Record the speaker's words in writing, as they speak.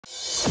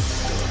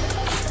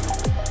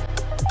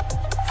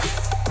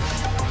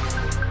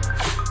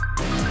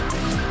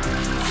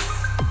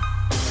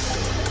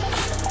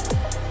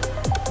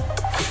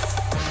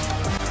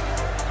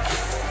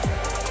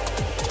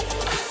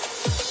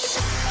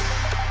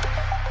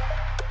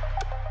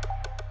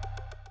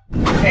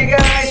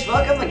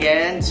Welcome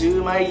again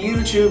to my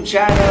YouTube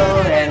channel,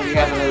 and we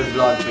have another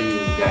vlog for you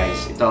guys.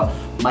 Ito,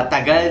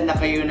 matagal na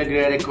kayo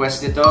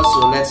nagre-request nito,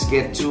 so let's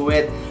get to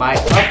it. My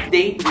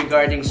update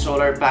regarding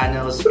solar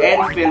panels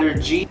and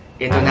Philergy.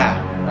 Ito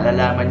na,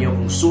 malalaman nyo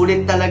kung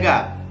sulit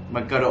talaga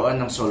magkaroon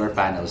ng solar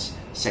panels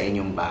sa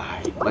inyong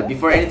bahay. But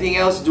before anything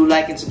else, do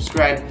like and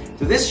subscribe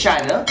to this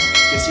channel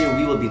kasi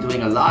we will be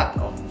doing a lot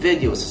of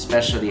videos,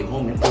 especially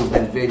home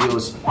improvement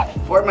videos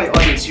for my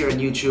audience here on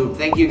YouTube.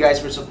 Thank you guys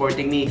for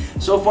supporting me.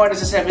 So far,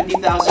 nasa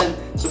 70,000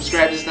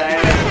 subscribers tayo.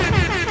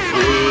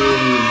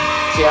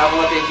 Say ako,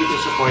 thank you for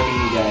supporting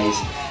me, guys.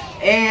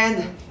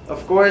 And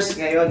of course,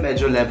 ngayon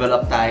medyo level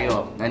up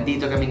tayo.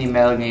 Nandito kami ni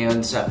Mel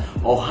ngayon sa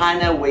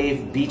Ohana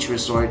Wave Beach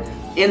Resort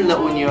in La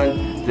Union,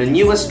 the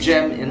newest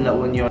gem in La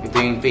Union.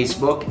 Ito yung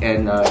Facebook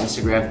and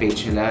Instagram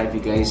page nila. If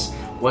you guys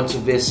want to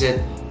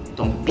visit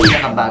itong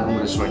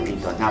pinakabagong resort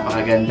dito,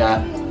 napakaganda.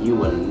 You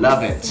will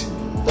love it.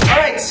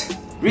 Alright!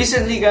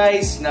 Recently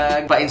guys,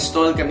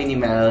 nagpa-install kami ni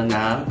Mel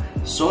ng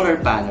solar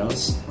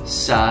panels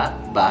sa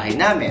bahay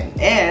namin.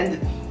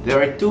 And there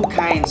are two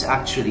kinds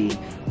actually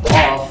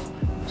of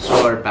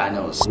solar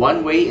panels.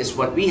 One way is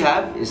what we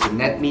have, is the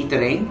net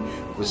metering,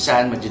 kung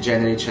saan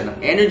mag-generate siya ng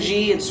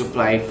energy and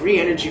supply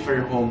free energy for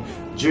your home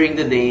during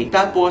the day.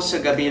 Tapos sa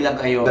gabi lang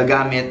kayo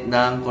gagamit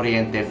ng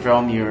kuryente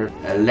from your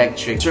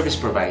electric service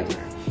provider.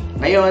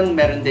 Ngayon,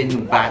 meron din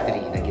yung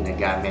battery na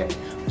ginagamit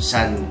kung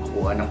saan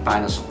kuha ng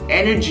panels of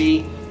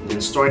energy,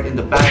 then store it in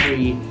the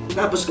battery,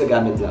 tapos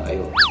gagamit lang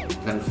kayo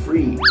ng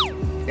free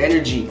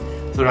energy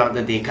throughout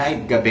the day,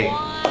 kahit gabi.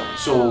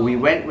 So, we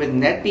went with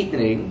net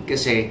metering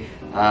kasi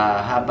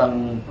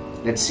habang,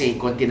 let's say,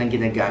 konti nang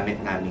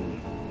ginagamit namin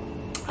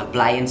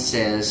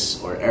appliances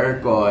or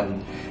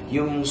aircon,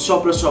 yung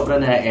sobra-sobra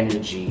na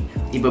energy,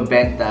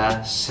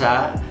 ibabenta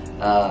sa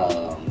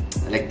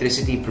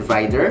electricity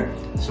provider.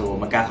 So,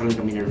 magkakaroon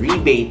kami ng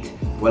rebate.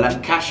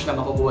 Walang cash na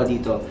makukuha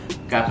dito.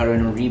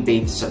 Magkakaroon ng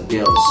rebate sa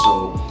bills.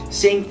 So,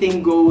 same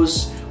thing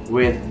goes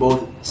with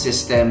both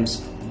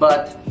systems.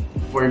 But,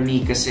 for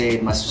me kasi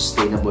mas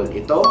sustainable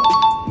ito.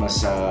 Mas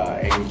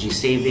energy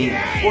saving.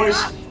 Of course,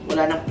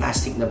 wala nang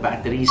plastic na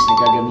batteries na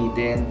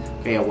gagamitin,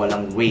 kaya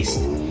walang waste.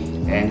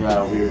 And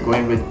we're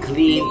going with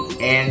clean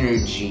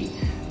energy.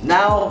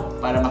 Now,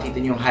 para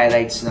makita niyo yung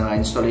highlights ng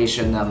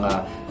installation ng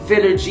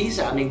Philergy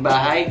sa aming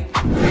bahay,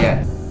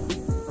 ayan.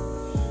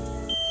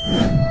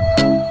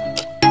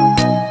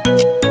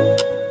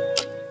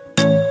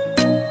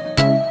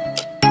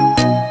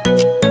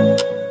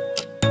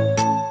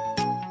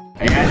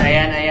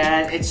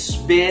 Ayan. It's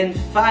been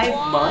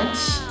 5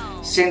 months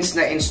since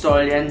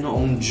na-install yan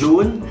noong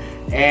June.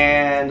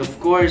 And of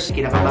course,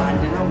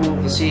 kinakabahan din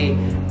ako kasi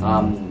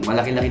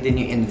malaki-laki din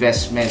yung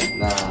investment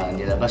na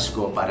nilabas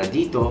ko para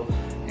dito.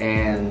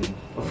 And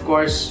of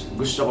course,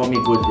 gusto ko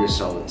may good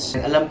results.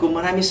 And alam ko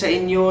marami sa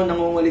inyo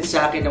nangungulit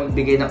sa akin na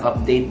magbigay ng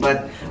update,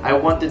 but I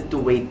wanted to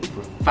wait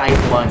for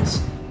 5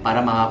 months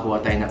para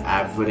makakuha tayo ng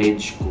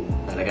average kung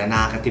talaga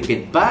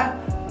nakakatipid ba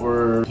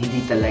or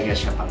hindi talaga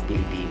siya pang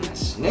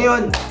Pilipinas.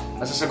 Ngayon,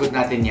 masasagot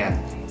natin yan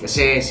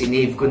kasi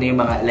sinave ko na yung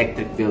mga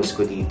electric bills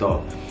ko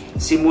dito.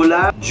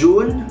 Simula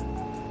June,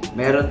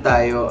 meron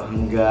tayo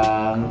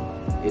hanggang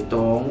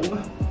itong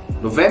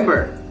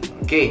November.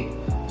 Okay,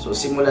 so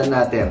simulan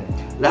natin.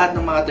 Lahat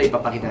ng mga ito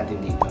ipapakita natin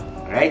dito.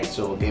 Alright,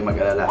 so okay,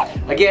 mag-alala.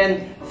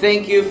 Again,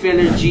 thank you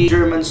Philergy,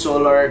 German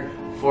Solar,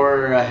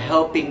 for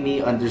helping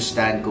me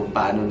understand kung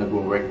paano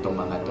nag-work itong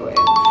mga to.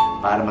 And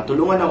para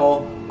matulungan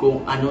ako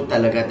kung ano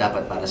talaga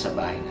dapat para sa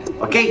bahay natin.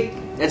 Okay,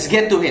 let's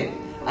get to it.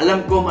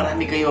 Alam ko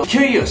marami kayo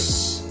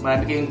curious.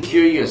 Marami kayong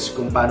curious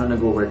kung paano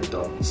nag-work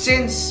to.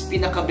 Since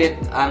pinakabit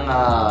ang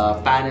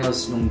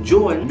panels nung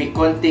June, may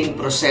konting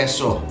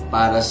proseso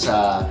para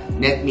sa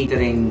net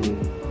metering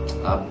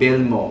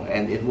bill mo.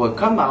 And it will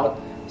come out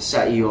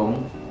sa iyong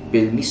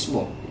bill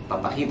mismo.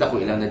 Papakita ko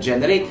ilan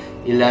na-generate,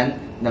 ilan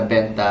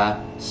na-benta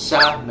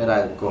sa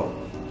meralco.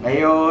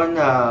 Ngayon,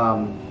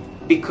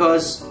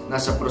 because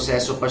nasa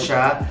proseso pa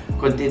siya,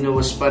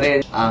 continuous pa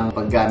rin ang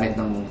paggamit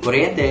ng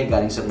kuryente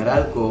galing sa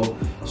meralco.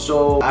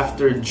 So,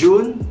 after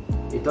June,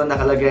 ito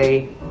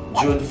nakalagay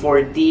June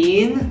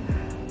 14,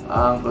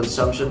 ang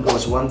consumption ko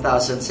was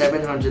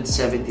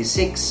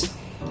 1,776.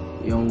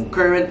 Yung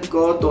current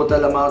ko,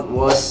 total amount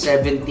was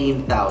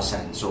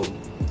 17,000. So,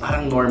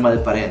 parang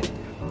normal pa rin.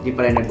 Hindi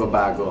pa rin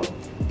nagbabago.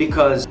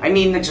 Because, I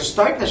mean,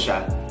 nagsa-start na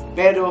siya,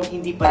 pero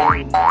hindi pa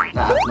rin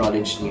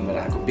na-acknowledge ni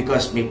Meralco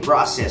because may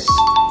process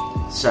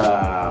sa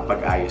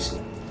pag-ayos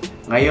niya.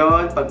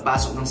 Ngayon,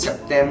 pagpasok ng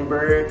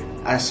September,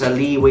 as a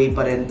leeway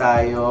pa rin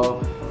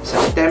tayo.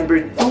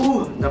 September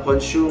 2,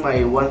 na-consume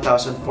ay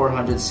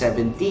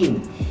 1,417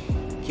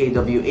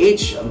 kWh.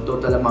 Ang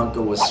total amount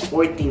ko was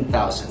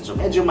 14,000. So,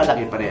 medyo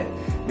malaki pa rin.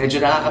 Medyo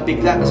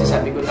nakakabigla kasi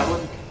sabi ko,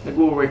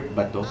 nag-work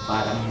ba to?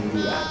 Parang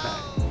hindi ata.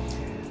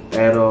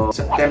 Pero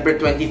September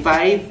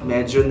 25,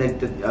 medyo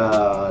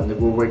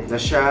nag-work na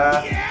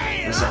siya.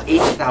 Nasa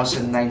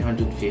 8,958.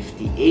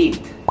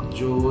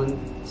 June,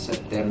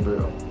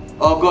 September,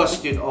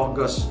 August,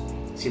 August.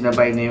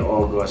 Sinabay na yung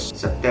August.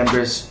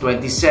 September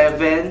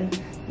 27,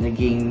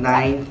 naging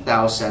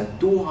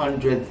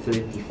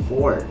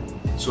 9,234.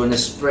 So,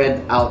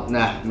 na-spread out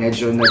na.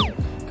 Medyo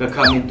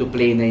nagka-come into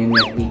play na yung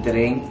net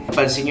metering.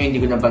 Napansin nyo, hindi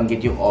ko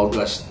nabanggit yung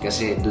August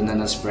kasi doon na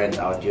na-spread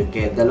out yun.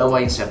 Kaya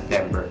dalawa yung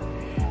September.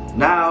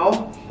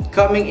 Now,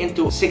 coming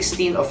into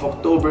 16 of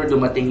October,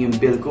 dumating yung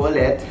bill ko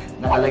ulit.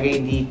 Nakalagay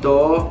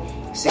dito,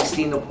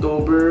 16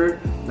 October,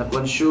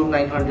 na-consume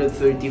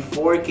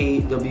 934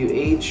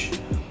 kWh.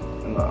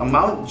 Ang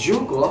amount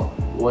due ko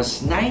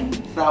was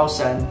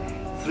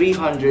 9,357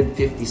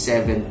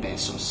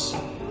 pesos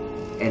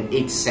and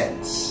 8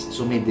 cents.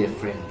 So may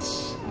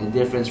difference. May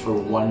difference for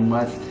 1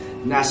 month.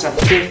 Nasa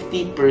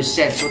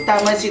 50%. So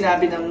tama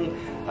sinabi ng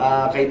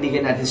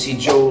kaibigan natin si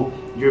Joe,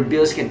 your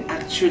bills can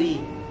actually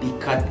be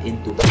cut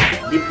into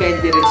half.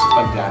 Depende rin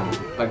sa paggamit.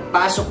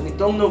 Pagpasok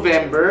nitong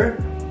November,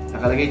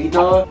 nakalagay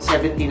dito,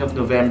 17 of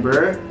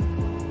November,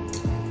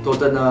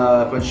 total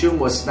na consume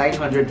was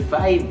 905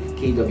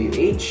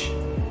 kWh.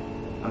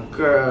 Ang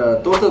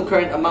total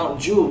current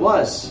amount due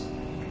was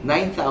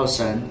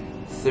 9,038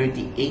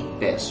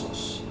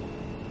 pesos.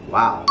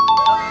 Wow!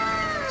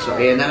 So,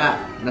 ayan na nga.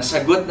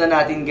 Nasagot na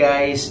natin,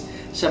 guys,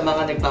 sa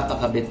mga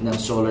nagpapakabit ng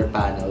solar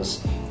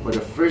panels. For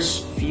the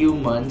first few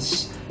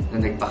months na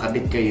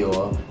nagpakabit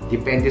kayo,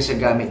 depende sa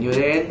gamit nyo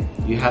rin,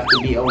 you have to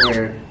be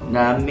aware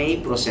na may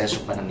proseso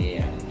pa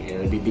nangyayari.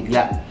 Kaya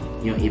nabibigla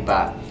yung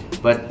iba.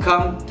 But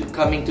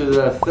coming to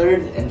the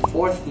 3rd and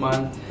 4th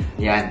month,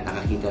 yan,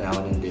 nakakita na ako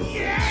ng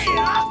difference. So,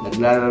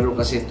 naglalaro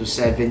kasi to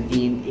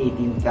 17,000,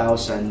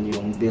 18,000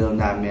 yung bill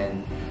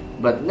namin.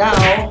 But now,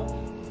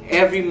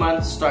 every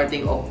month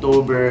starting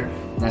October,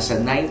 nasa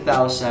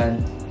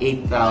 9,000,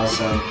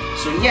 8,000.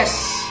 So yes,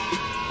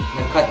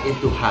 na-cut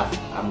into half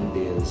ang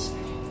bills.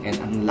 And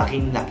ang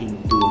laking-laking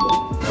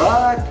tulong.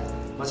 But,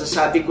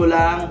 masasabi ko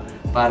lang,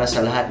 para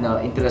sa lahat na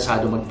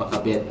interesado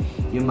magpakabit,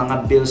 yung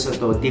mga bills na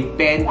to,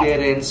 depende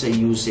rin sa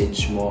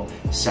usage mo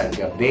sa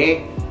gabi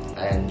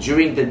and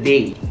during the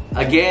day.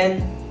 Again,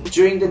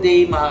 during the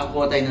day,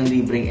 makakakuha tayo ng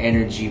libreng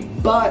energy.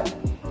 But,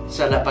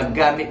 sa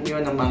paggamit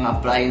nyo ng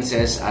mga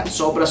appliances at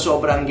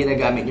sobra-sobrang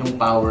ginagamit yung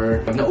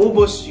power, pag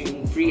naubos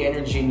yung free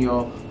energy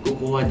nyo,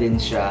 kukuha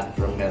din siya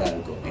from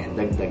Meralco. And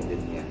dagdag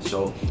din yan.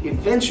 So,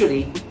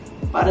 eventually,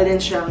 para din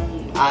siyang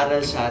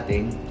aral sa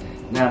atin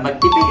na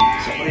magtipid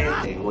sa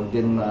kuryente. Huwag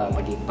din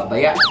maging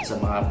pabaya sa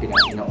mga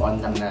pinaka-on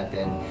lang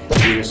natin.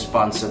 Be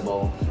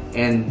responsible.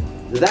 And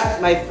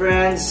that, my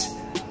friends,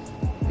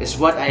 is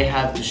what I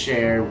have to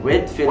share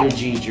with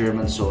Philergy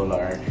German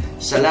Solar.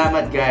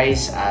 Salamat,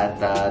 guys, at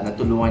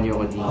natulungan niyo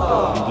ako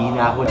dito. Hindi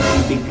na ako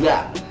nabibigla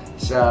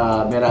sa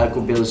Meralco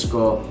bills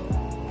ko.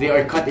 They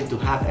are cut into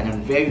half and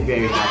I'm very,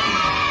 very happy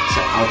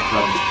sa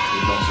outcome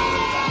nitong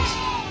solar panels.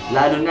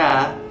 Lalo na,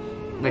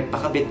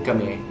 nagpakabit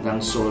kami ng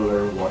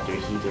solar water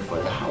heater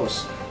for the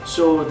house.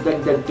 So,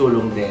 dagdag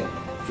tulong din.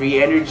 Free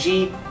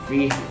energy,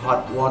 free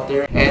hot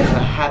water, and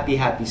a happy,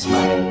 happy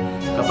smile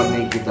kapag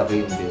nakikita ko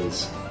yung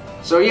bills.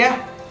 So,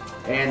 yeah.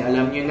 And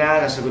alam nyo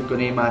na, nasagot ko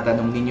na yung mga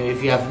tanong ninyo. If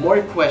you have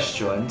more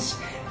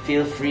questions,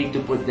 feel free to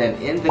put them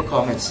in the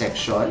comment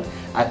section.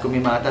 At kung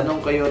may mga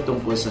tanong kayo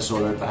tungkol sa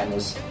solar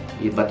panels,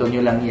 ibato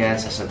nyo lang yan,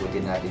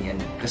 sasagutin natin yan.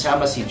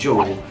 Kasama si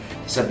Joe,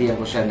 sabihan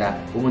ko siya na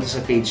pumunta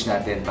sa page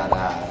natin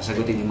para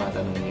sagutin yung mga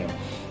tanong niyo.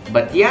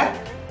 But yeah,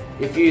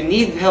 if you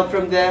need help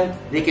from them,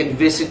 they can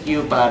visit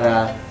you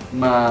para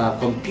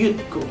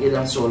ma-compute kung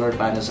ilang solar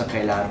panels ang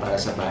kailangan para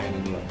sa bahay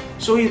ninyo.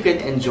 So you can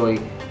enjoy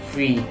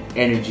free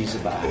energy sa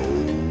bahay.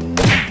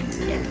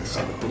 Yan,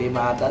 sagot ko yung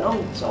mga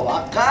tanong. So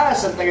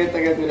wakas, ang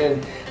tagal-tagal ko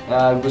rin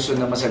gusto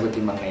na masagot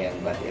yung mga yan.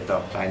 But ito,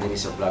 finally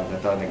sa vlog na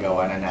to,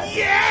 nagawa na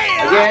natin.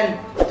 Again,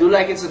 do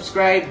like and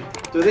subscribe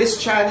to this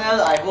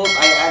channel. I hope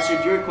I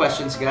answered your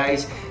questions,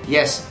 guys.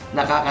 Yes,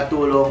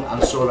 nakakatulong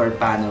ang solar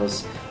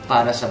panels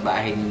para sa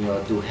bahay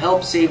ninyo to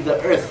help save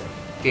the earth.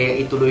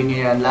 Kaya ituloy nyo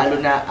yan, lalo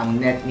na ang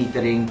net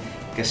metering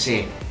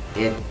kasi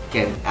it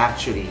can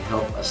actually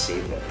help us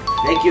save the earth.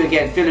 Thank you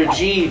again,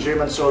 Philergy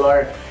German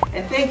Solar.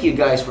 And thank you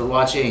guys for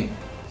watching.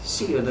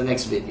 See you in the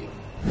next video.